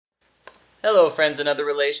Hello, friends and other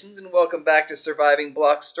relations, and welcome back to Surviving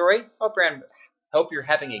Block Story. Hope you're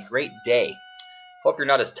having a great day. Hope you're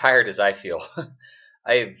not as tired as I feel.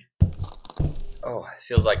 It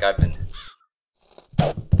feels like I've been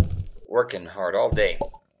working hard all day,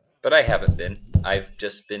 but I haven't been. I've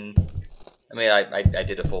just been. I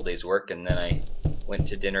did a full day's work, and then I went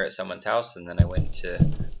to dinner at someone's house, and then I went to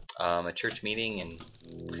a church meeting,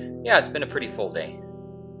 and yeah, it's been a pretty full day.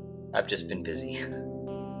 I've just been busy.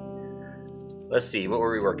 Let's see, what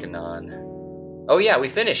were we working on? Oh yeah, we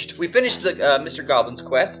finished. We finished the Mr. Goblin's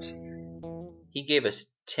quest. He gave us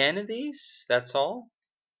 10 of these. That's all.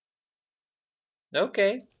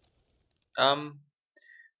 Okay.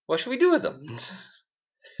 What should we do with them?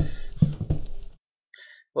 Well,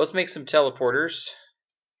 let's make some teleporters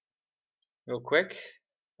real quick.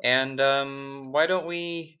 And why don't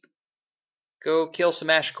we go kill some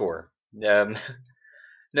ash core? No,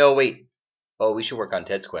 wait. Oh, we should work on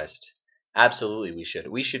Ted's quest. Absolutely, we should.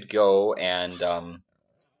 We should go and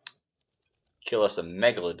kill us a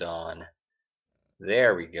megalodon.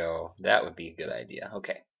 There we go. That would be a good idea.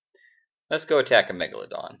 Okay, let's go attack a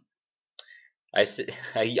megalodon.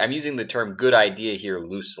 I'm using the term "good idea" here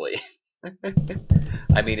loosely.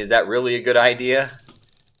 I mean, is that really a good idea?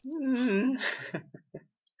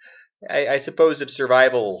 I suppose if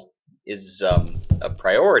survival is a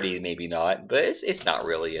priority, maybe not, but it's not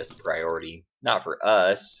really a priority. Not for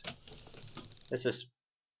us. This is,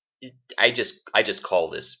 I just call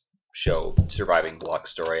this show Surviving Block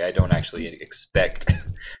Story. I don't actually expect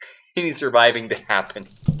any surviving to happen.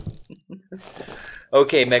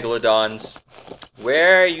 Okay, megalodons,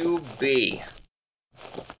 where you be?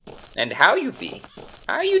 And how you be?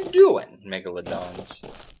 How you doing, megalodons?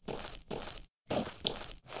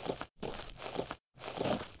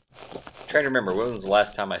 Trying to remember, when was the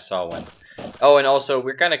last time I saw one? Oh, and also,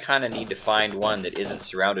 we're gonna kind of need to find one that isn't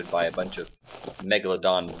surrounded by a bunch of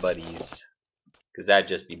megalodon buddies, because that'd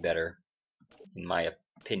just be better, in my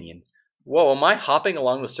opinion. Whoa, am I hopping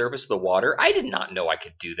along the surface of the water? I did not know I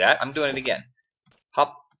could do that. I'm doing it again.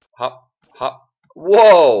 Hop, hop, hop.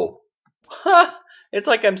 Whoa! Ha! It's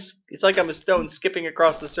like I'm a stone skipping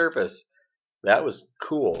across the surface. That was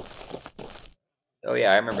cool. Oh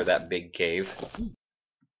yeah, I remember that big cave.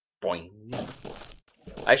 Boing.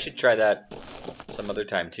 I should try that some other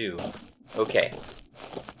time too. Okay.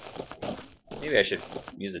 Maybe I should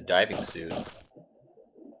use a diving suit.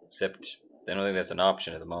 Except I don't think that's an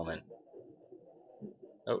option at the moment.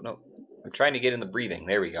 Oh no. I'm trying to get in the breathing.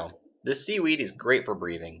 There we go. This seaweed is great for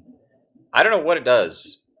breathing. I don't know what it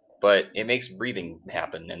does, but it makes breathing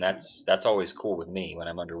happen, and that's always cool with me when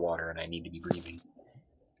I'm underwater and I need to be breathing.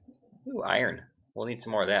 Ooh, iron. We'll need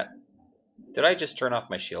some more of that. Did I just turn off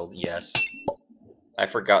my shield? Yes. I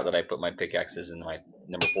forgot that I put my pickaxes in my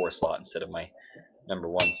number 4 slot instead of my number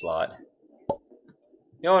 1 slot.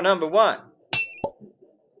 Yo, number 1!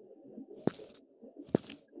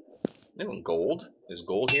 Ooh, gold. There's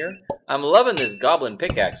gold here. I'm loving this goblin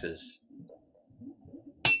pickaxes.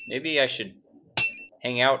 Maybe I should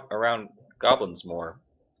hang out around goblins more.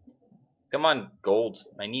 Come on, gold.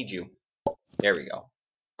 I need you. There we go.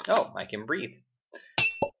 Oh, I can breathe.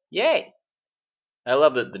 Yay! I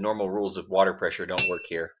love that the normal rules of water pressure don't work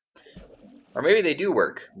here. Or maybe they do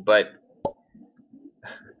work, but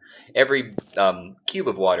every cube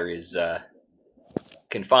of water is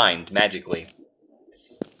confined magically.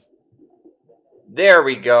 There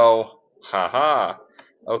we go! Haha!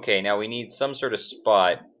 Okay, now we need some sort of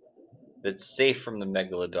spot that's safe from the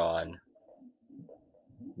megalodon.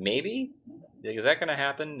 Maybe? Is that going to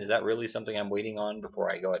happen? Is that really something I'm waiting on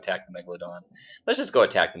before I go attack the megalodon? Let's just go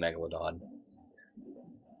attack the megalodon.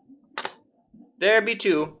 There be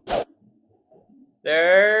two.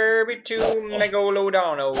 There be two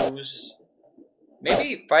megalodonos.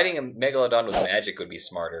 Maybe fighting a megalodon with magic would be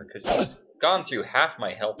smarter, because he's gone through half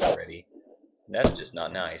my health already. And that's just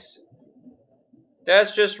not nice.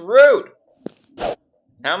 That's just rude!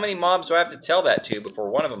 How many mobs do I have to tell that to before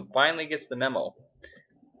one of them finally gets the memo?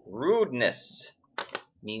 Rudeness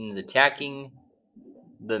means attacking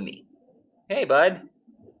the meat. Hey, bud.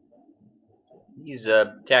 He's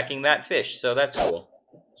attacking that fish, so that's cool.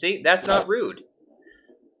 See, that's not rude.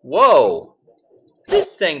 Whoa!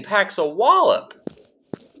 This thing packs a wallop!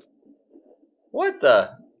 What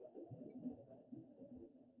the?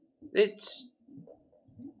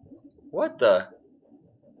 What the?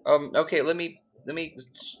 Okay, let me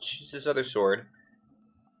choose this other sword.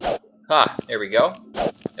 Ha, there we go.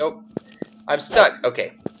 Oh, I'm stuck.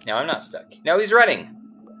 Okay, now I'm not stuck. Now he's running.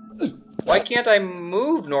 Why can't I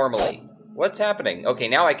move normally? What's happening? Okay,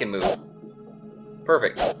 now I can move.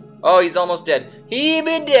 Perfect. Oh, he's almost dead. He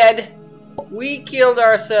be dead. We killed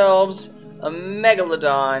ourselves A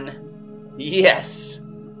Megalodon. Yes.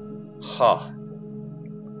 Huh.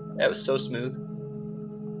 That was so smooth.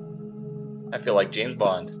 I feel like James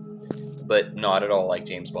Bond, but not at all like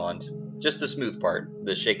James Bond. Just the smooth part,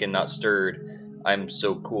 the shaken, not stirred. I'm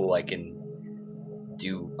so cool I can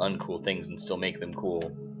do uncool things and still make them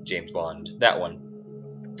cool. James Bond. That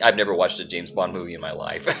one. I've never watched a James Bond movie in my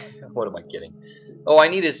life. What am I kidding? Oh, I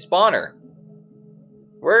need his spawner.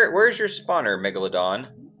 Where's your spawner, Megalodon?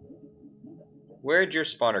 Where'd your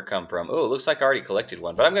spawner come from? Oh, it looks like I already collected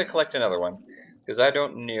one, but I'm going to collect another one because I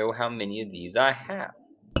don't know how many of these I have.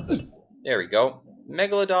 There we go.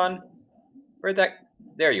 Megalodon. Where'd that...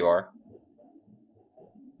 There you are.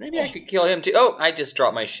 Maybe I could kill him too. Oh, I just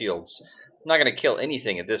dropped my shields. I'm not going to kill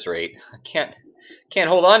anything at this rate. I can't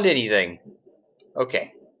hold on to anything.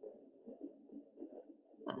 Okay.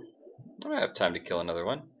 I might have time to kill another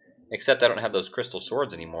one. Except I don't have those crystal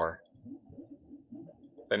swords anymore.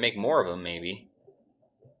 If I make more of them, maybe.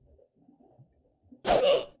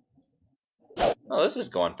 Oh, this is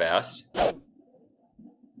going fast.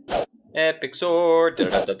 Epic sword. Da,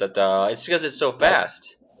 da, da, da, da. It's because it's so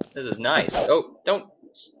fast. This is nice. Oh, don't.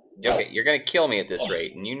 Okay, you're gonna kill me at this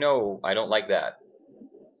rate, and you know I don't like that.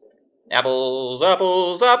 Apples,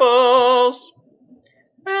 apples, apples,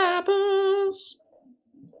 apples.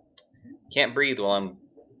 Can't breathe while I'm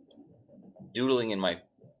doodling in my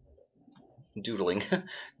doodling.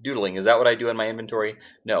 Doodling, is that what I do in my inventory?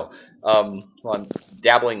 No. While I'm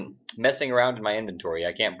dabbling, messing around in my inventory,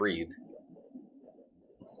 I can't breathe.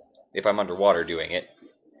 If I'm underwater doing it.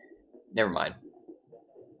 Never mind.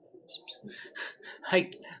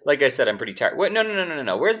 Like I said, I'm pretty tired. Wait,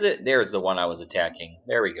 no. Where's it? There's the one I was attacking.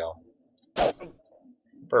 There we go.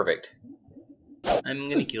 Perfect. I'm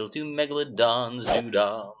gonna kill 2 megalodons,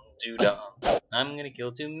 doo-dah, doo-dah. I'm gonna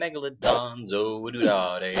kill 2 megalodons, oh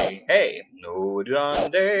doo-dah day. Hey, oh doo-dah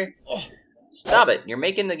day. Stop it! You're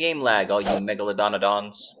making the game lag, all you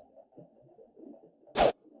megalodonodons.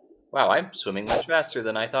 Wow, I'm swimming much faster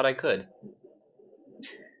than I thought I could.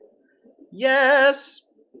 Yes!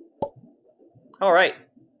 Alright,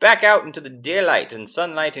 back out into the daylight and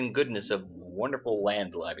sunlight and goodness of wonderful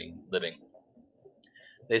land living.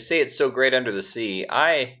 They say it's so great under the sea.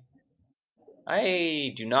 I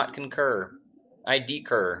do not concur. I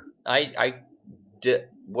decur. I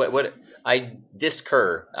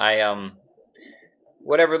discur.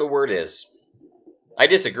 Whatever the word is. I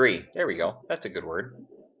disagree. There we go. That's a good word.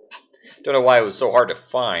 Don't know why it was so hard to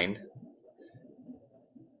find.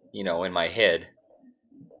 You know, in my head.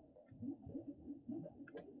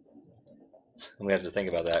 I'm gonna have to think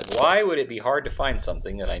about that. Why would it be hard to find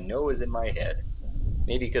something that I know is in my head?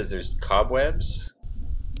 Maybe because there's cobwebs?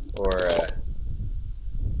 Or,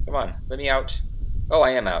 come on, let me out. Oh,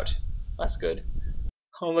 I am out. That's good.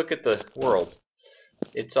 Oh, look at the world.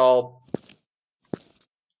 It's all...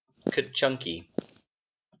 ka-chunky.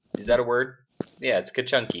 Is that a word? Yeah, it's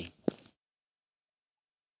ka-chunky.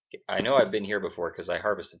 I know I've been here before because I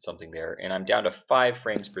harvested something there, and I'm down to 5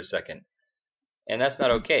 frames per second. And that's not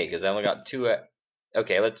okay, because I only got 2...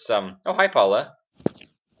 Okay, let's, Oh, hi, Paula.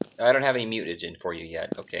 I don't have any mutagen for you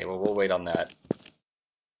yet. Okay, well, we'll wait on that.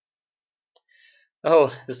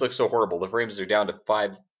 Oh, this looks so horrible. The frames are down to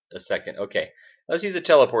 5 a second. Okay, let's use a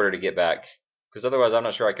teleporter to get back, because otherwise I'm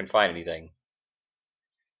not sure I can find anything.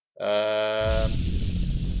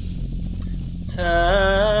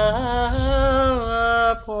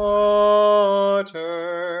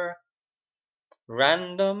 Teleporter.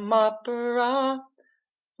 Random opera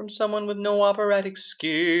from someone with no operatic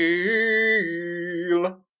skill.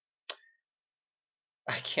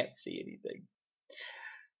 I can't see anything.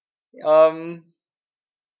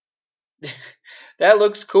 That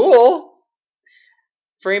looks cool.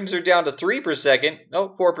 Frames are down to 3 per second.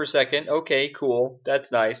 Oh, 4 per second. Okay, cool.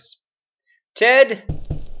 That's nice. Ted!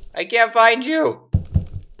 I can't find you.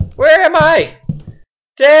 Where am I?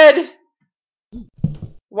 Ted!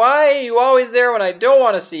 Why are you always there when I don't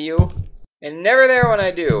want to see you, and never there when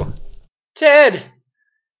I do? Ted!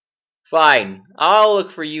 Fine. I'll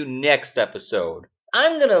look for you next episode.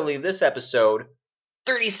 I'm gonna leave this episode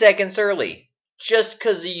 30 seconds early. Just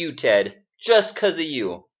because of you, Ted. Just because of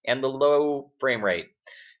you. And the low frame rate.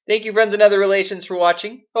 Thank you, friends and other relations, for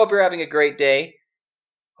watching. Hope you're having a great day.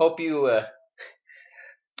 Hope you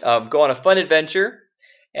go on a fun adventure.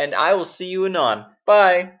 And I will see you anon.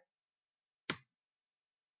 Bye.